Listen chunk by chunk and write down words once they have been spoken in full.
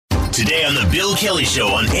Today on the Bill Kelly Show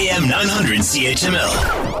on AM 900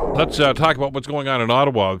 CHML. Let's talk about what's going on in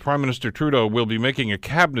Ottawa. Prime Minister Trudeau will be making a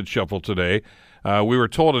cabinet shuffle today. We were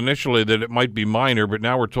told initially that it might be minor, but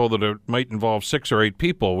now we're told that it might involve 6 or 8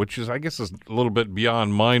 people, which is, I guess, is a little bit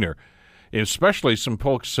beyond minor, especially some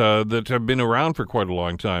folks that have been around for quite a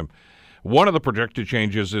long time. One of the projected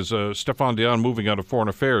changes is Stéphane Dion moving out of Foreign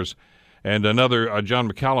Affairs, and another,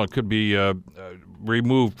 John McCallum, could be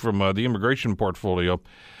removed from the immigration portfolio.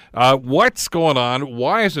 What's going on?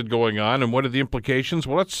 Why is it going on? And what are the implications?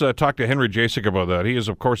 Well, let's talk to Henry Jasek about that. He is,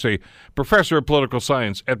 of course, a professor of political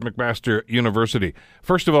science at McMaster University.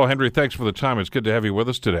 First of all, Henry, thanks for the time. It's good to have you with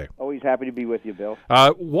us today. Always happy to be with you, Bill.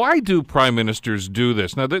 Why do prime ministers do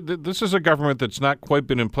this? Now, this is a government that's not quite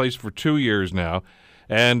been in place for 2 years now.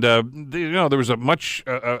 And, there was a much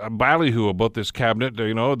ballyhoo about this cabinet,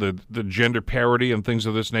 the gender parity and things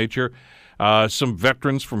of this nature. Some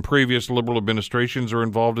veterans from previous Liberal administrations are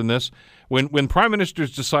involved in this. When prime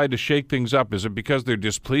ministers decide to shake things up, is it because they're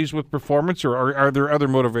displeased with performance, or are there other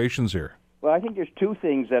motivations here? Well, I think there's 2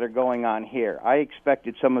 things that are going on here. I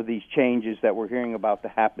expected some of these changes that we're hearing about to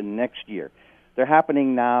happen next year. They're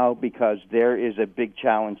happening now because there is a big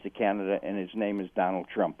challenge to Canada, and his name is Donald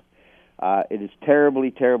Trump. It is terribly,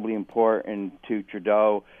 terribly important to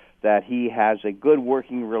Trudeau that he has a good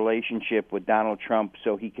working relationship with Donald Trump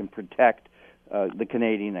so he can protect the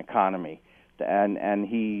Canadian economy. And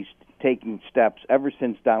he's taking steps ever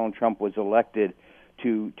since Donald Trump was elected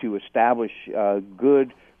to establish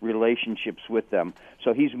good relationships with them.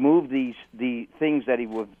 So he's moved the things that he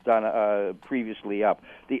would have done previously up.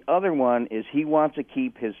 The other one is he wants to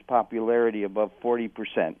keep his popularity above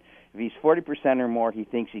 40%. If he's 40% or more, he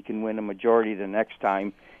thinks he can win a majority the next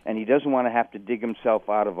time, and he doesn't want to have to dig himself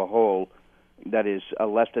out of a hole that is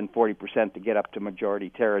less than 40% to get up to majority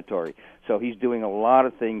territory. So he's doing a lot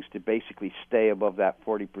of things to basically stay above that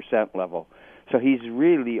 40% level. So he's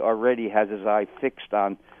really already has his eye fixed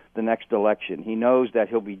on the next election. He knows that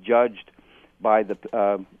he'll be judged by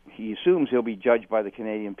he assumes he'll be judged by the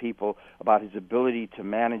Canadian people about his ability to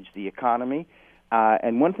manage the economy.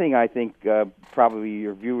 And one thing I think probably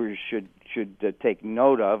your viewers should take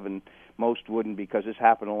note of, and most wouldn't because this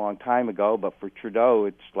happened a long time ago, but for Trudeau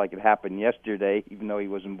it's like it happened yesterday, even though he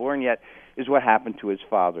wasn't born yet, is what happened to his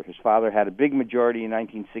father. His father had a big majority in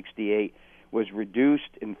 1968, was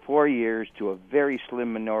reduced in 4 years to a very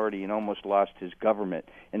slim minority and almost lost his government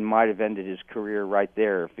and might have ended his career right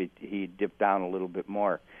there if he dipped down a little bit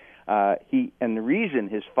more. And the reason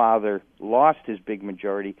his father lost his big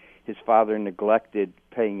majority, his father neglected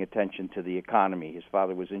paying attention to the economy. His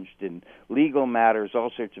father was interested in legal matters,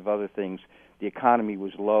 all sorts of other things. The economy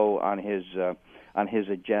was low on his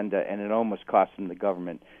agenda, and it almost cost him the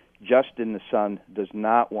government. Justin, the son, does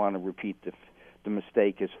not want to repeat the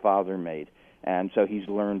mistake his father made, and so he's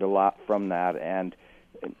learned a lot from that. And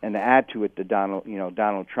add to it the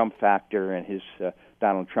Donald Trump factor and his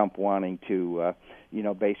Donald Trump wanting to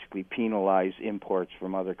basically penalize imports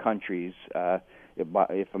from other countries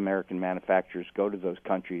if American manufacturers go to those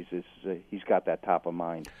countries. He's got that top of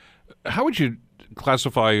mind. How would you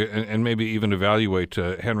classify and maybe even evaluate,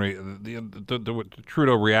 Henry, the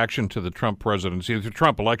Trudeau reaction to the Trump presidency, the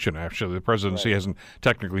Trump election? Actually, the presidency Right. hasn't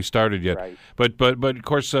technically started yet, Right. but of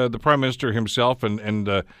course the Prime Minister himself and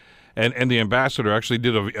the ambassador actually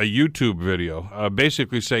did a YouTube video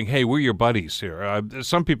basically saying, hey, we're your buddies here.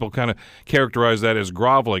 Some people kind of characterize that as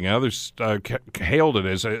groveling, and others hailed it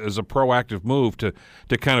as a proactive move to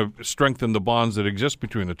kind of strengthen the bonds that exist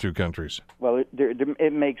between the two countries. Well,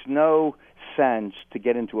 it makes no sense to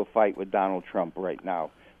get into a fight with Donald Trump right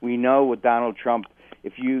now. We know with Donald Trump,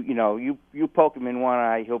 if you poke him in one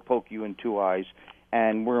eye, he'll poke you in 2 eyes,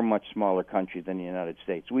 and we're a much smaller country than the United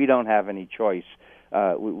States. We don't have any choice.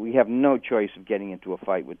 We have no choice of getting into a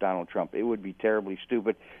fight with Donald Trump. It would be terribly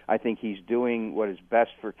stupid. I think he's doing what is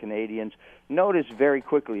best for Canadians. Notice very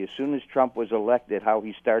quickly, as soon as Trump was elected, how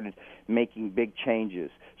he started making big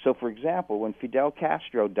changes. So, for example, when Fidel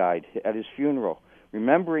Castro died at his funeral,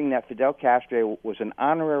 remembering that Fidel Castro was an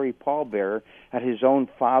honorary pallbearer at his own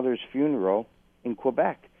father's funeral in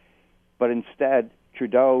Quebec. But instead,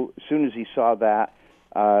 Trudeau, as soon as he saw that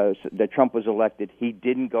Trump was elected, he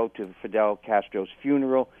didn't go to Fidel Castro's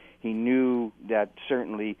funeral. He knew that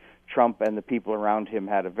certainly Trump and the people around him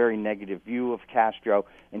had a very negative view of Castro,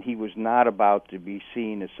 and he was not about to be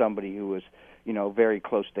seen as somebody who was, very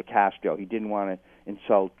close to Castro. He didn't want to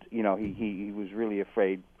insult, he was really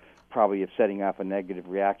afraid probably of setting off a negative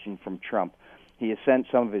reaction from Trump. He has sent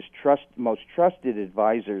some of his most trusted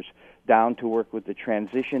advisors down to work with the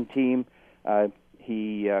transition team.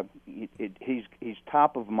 He's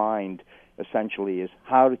top of mind essentially is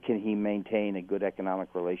how can he maintain a good economic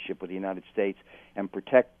relationship with the United States and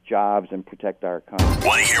protect jobs and protect our country.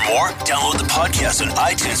 Want to hear more? Download the podcast on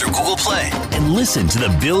iTunes or Google Play and listen to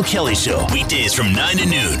The Bill Kelly Show weekdays from 9 to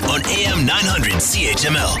noon on AM 900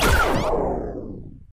 CHML.